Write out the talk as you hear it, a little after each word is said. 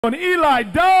on Eli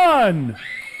Dunn.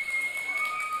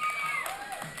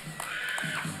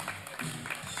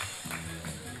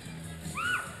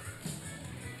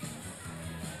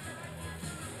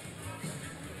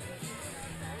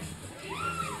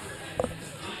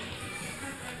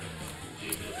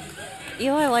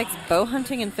 Eli likes bow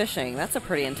hunting and fishing. That's a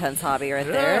pretty intense hobby right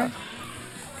there.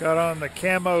 Got on the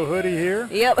camo hoodie here.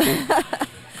 Yep.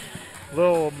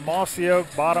 Little Mossy Oak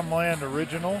Bottomland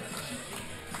original.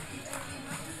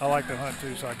 I like to hunt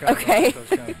too, so I kind of like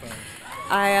those kind of things.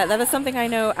 That is something I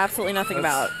know absolutely nothing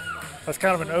about. That's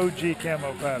kind of an OG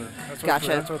camo pattern. That's what Gotcha.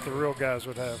 That's what the real guys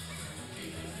would have.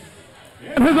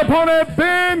 And his opponent,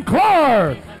 Ben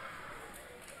Clark.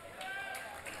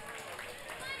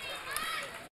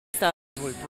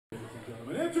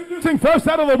 Introducing first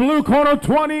out of the blue corner,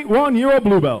 21-year-old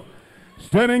blue belt.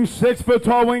 Standing 6 foot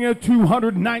tall, weighing at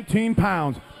 219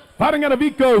 pounds. Fighting out of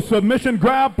Eco Submission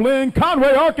Grappling,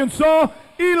 Conway, Arkansas,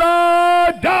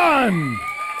 Eli Dunn.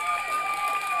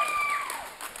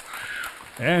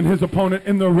 And his opponent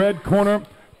in the red corner,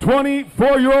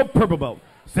 24-year-old purple belt.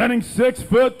 Standing 6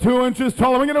 foot 2 inches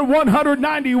tall, weighing at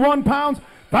 191 pounds.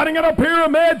 Fighting out of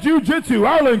Pyramid Jiu-Jitsu,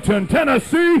 Arlington,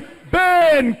 Tennessee,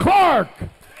 Ben Clark.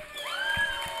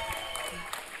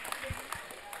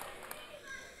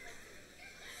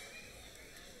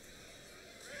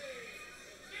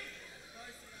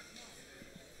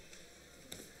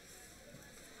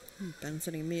 Ben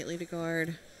sitting immediately to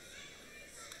guard.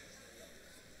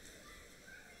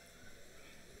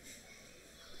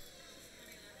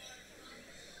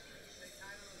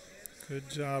 Good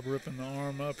job ripping the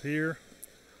arm up here.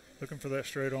 Looking for that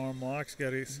straight arm lock. He's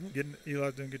got Eli's doing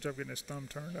a good job getting his thumb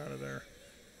turned out of there.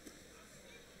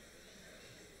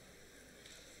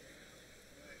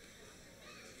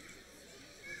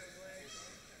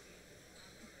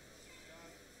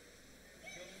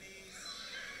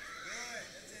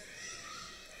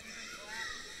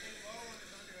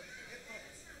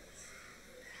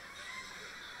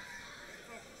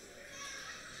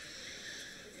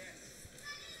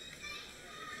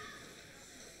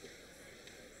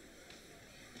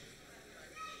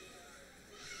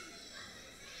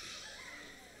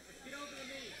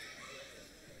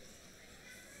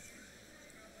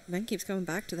 Ben keeps coming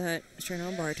back to that straight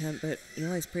arm bar attempt, but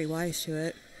Eli's pretty wise to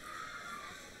it.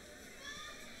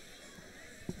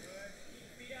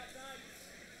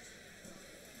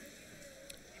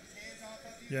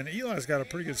 Yeah, and Eli's got a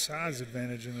pretty good size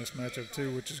advantage in this matchup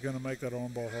too, which is going to make that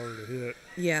arm bar harder to hit.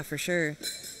 Yeah, for sure.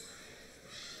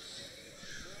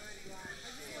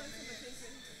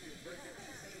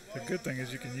 The good thing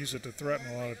is you can use it to threaten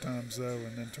a lot of times, though,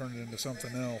 and then turn it into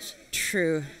something else.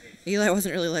 True. Eli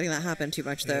wasn't really letting that happen too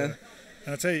much, though. Yeah.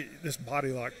 And I tell you, this body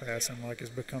lock passing has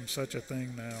become such a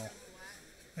thing now.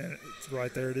 And it's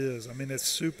right there it is. I mean, it's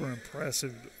super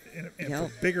impressive. And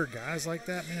for bigger guys like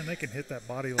that, man, they can hit that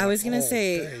body lock. I was going to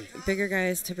say, day. Bigger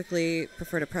guys typically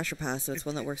prefer to pressure pass, so it's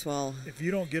one that works well. If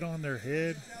you don't get on their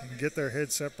head and get their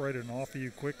head separated and off of you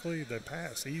quickly, they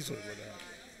pass easily with that.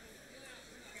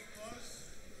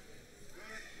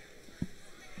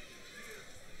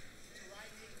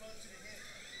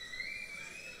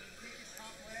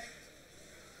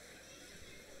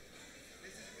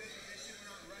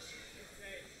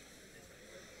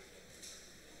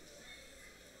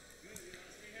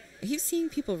 You've seen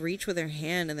people reach with their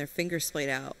hand and their fingers splayed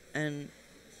out, and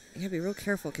you gotta be real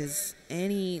careful because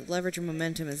any leverage or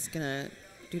momentum is gonna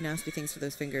do nasty things to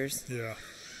those fingers. Yeah.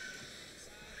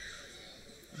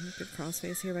 Good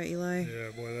crossface here by Eli.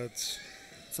 Yeah, boy, that's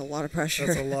a lot of pressure.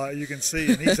 That's a lot. You can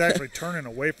see, and he's actually turning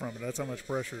away from it. That's how much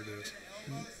pressure it is.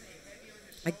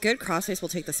 A good crossface will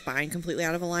take the spine completely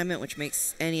out of alignment, which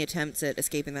makes any attempts at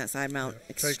escaping that side mount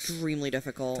extremely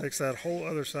difficult. Takes that whole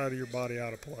other side of your body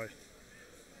out of play.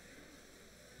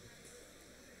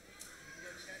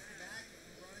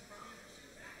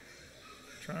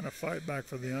 Trying to fight back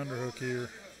for the underhook here.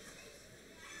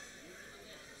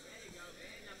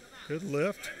 Good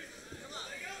lift.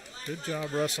 Good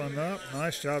job wrestling up.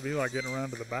 Nice job, Eli, getting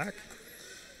around to the back.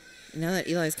 Now that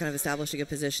Eli's kind of established a good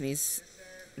position, he's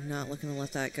not looking to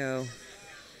let that go.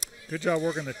 Good job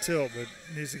working the tilt, but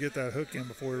needs to get that hook in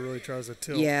before he really tries to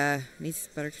tilt. Yeah, needs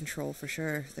better control for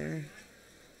sure there.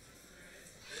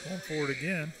 Going forward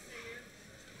again.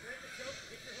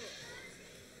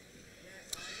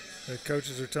 The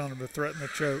coaches are telling him to threaten the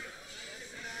choke,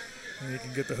 and he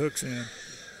can get the hooks in.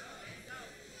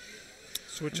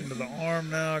 Switching to the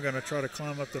arm now, going to try to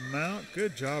climb up the mount.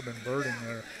 Good job inverting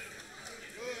there.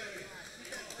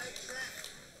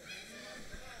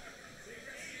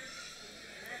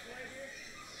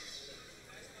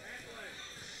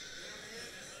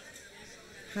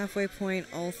 Halfway point,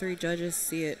 all three judges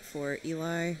see it for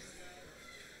Eli.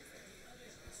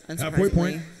 Halfway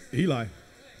point, Eli.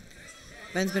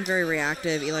 Ben's been very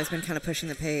reactive. Eli's been kind of pushing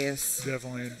the pace.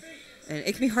 Definitely. And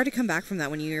it can be hard to come back from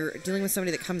that when you're dealing with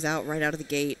somebody that comes out right out of the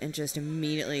gate and just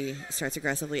immediately starts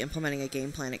aggressively implementing a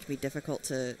game plan. It can be difficult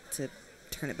to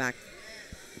turn it back.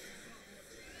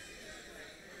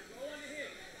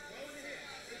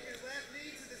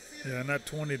 Yeah, and that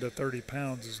 20 to 30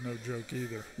 pounds is no joke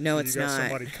either. No, so it's you got not.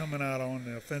 somebody coming out on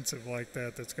the offensive like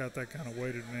that that's got that kind of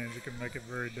weight advantage. It can make it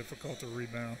very difficult to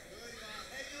rebound.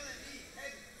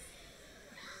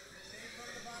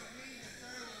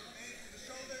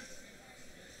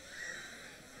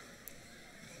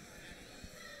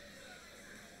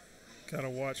 Got to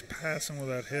watch passing with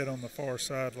that head on the far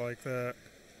side like that.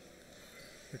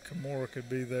 The Kimura could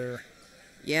be there.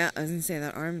 Yeah, I was going to say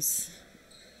that arm's...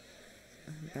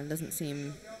 Ben doesn't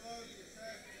seem...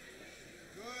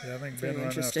 Yeah, I think Ben right now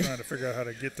is trying to figure out how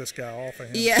to get this guy off of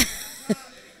him. Yeah.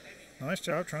 Nice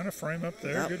job trying to frame up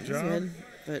there. That Good was job. good,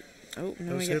 but, oh,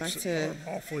 now Those we get back hips to... are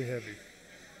awfully heavy.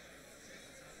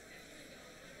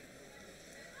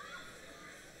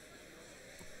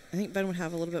 I think Ben would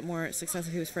have a little bit more success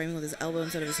if he was framing with his elbow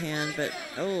instead of his hand, but,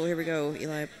 oh, here we go.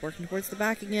 Eli working towards the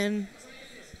back again.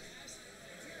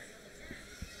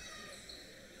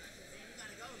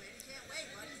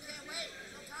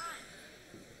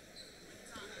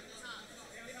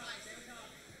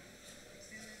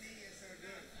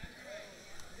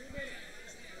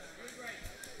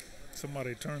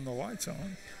 Somebody turned the lights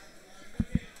on.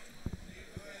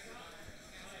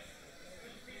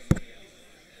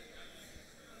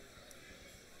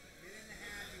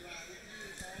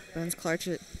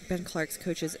 Ben Clark's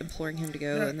coach is imploring him to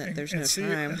go, Yeah, and that there's and no see,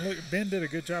 time. And look, Ben did a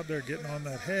good job there getting on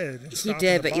that head. And He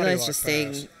did, but Eli's just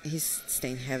staying. staying. He's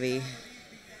staying heavy.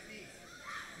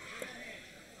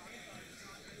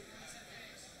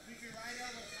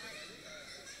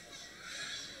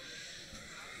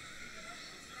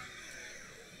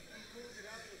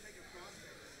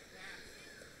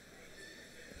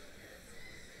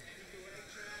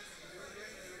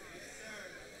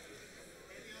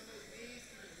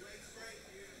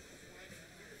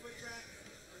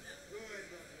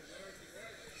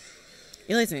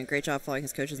 Eli's doing a great job following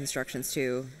his coach's instructions,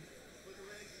 too.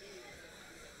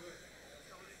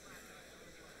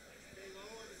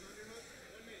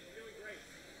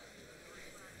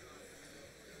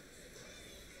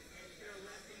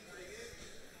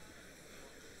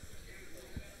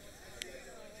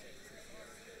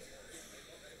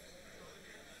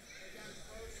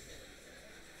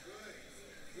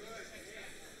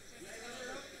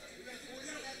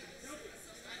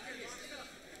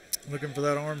 Looking for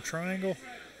that arm triangle.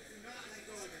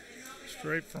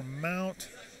 Straight from mount.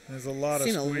 There's a lot of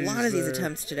squeeze Seen a lot of these there.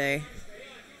 attempts today.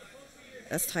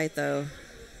 That's tight, though.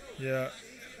 Yeah.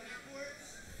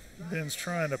 Ben's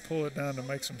trying to pull it down to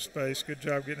make some space. Good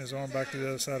job getting his arm back to the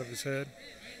other side of his head.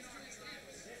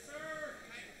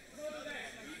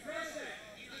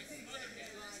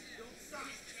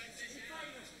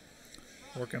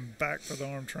 Working back for the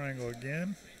arm triangle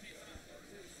again.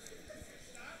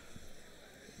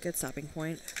 Good stopping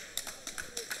point.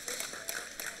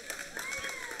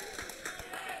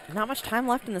 Not much time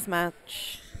left in this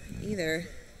match either.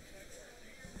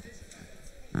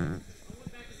 And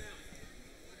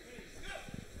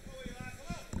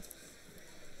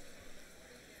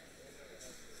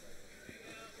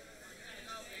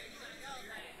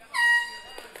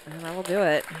that will do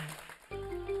it.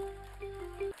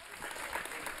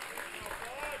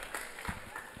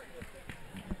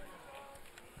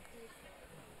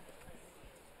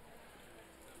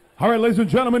 All right, ladies and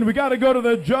gentlemen, we got to go to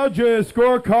the judges'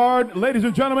 scorecard. Ladies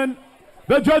and gentlemen,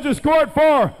 the judges scored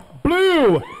for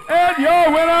blue, and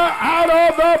your winner out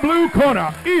of the blue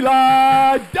corner,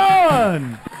 Eli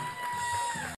Dunn.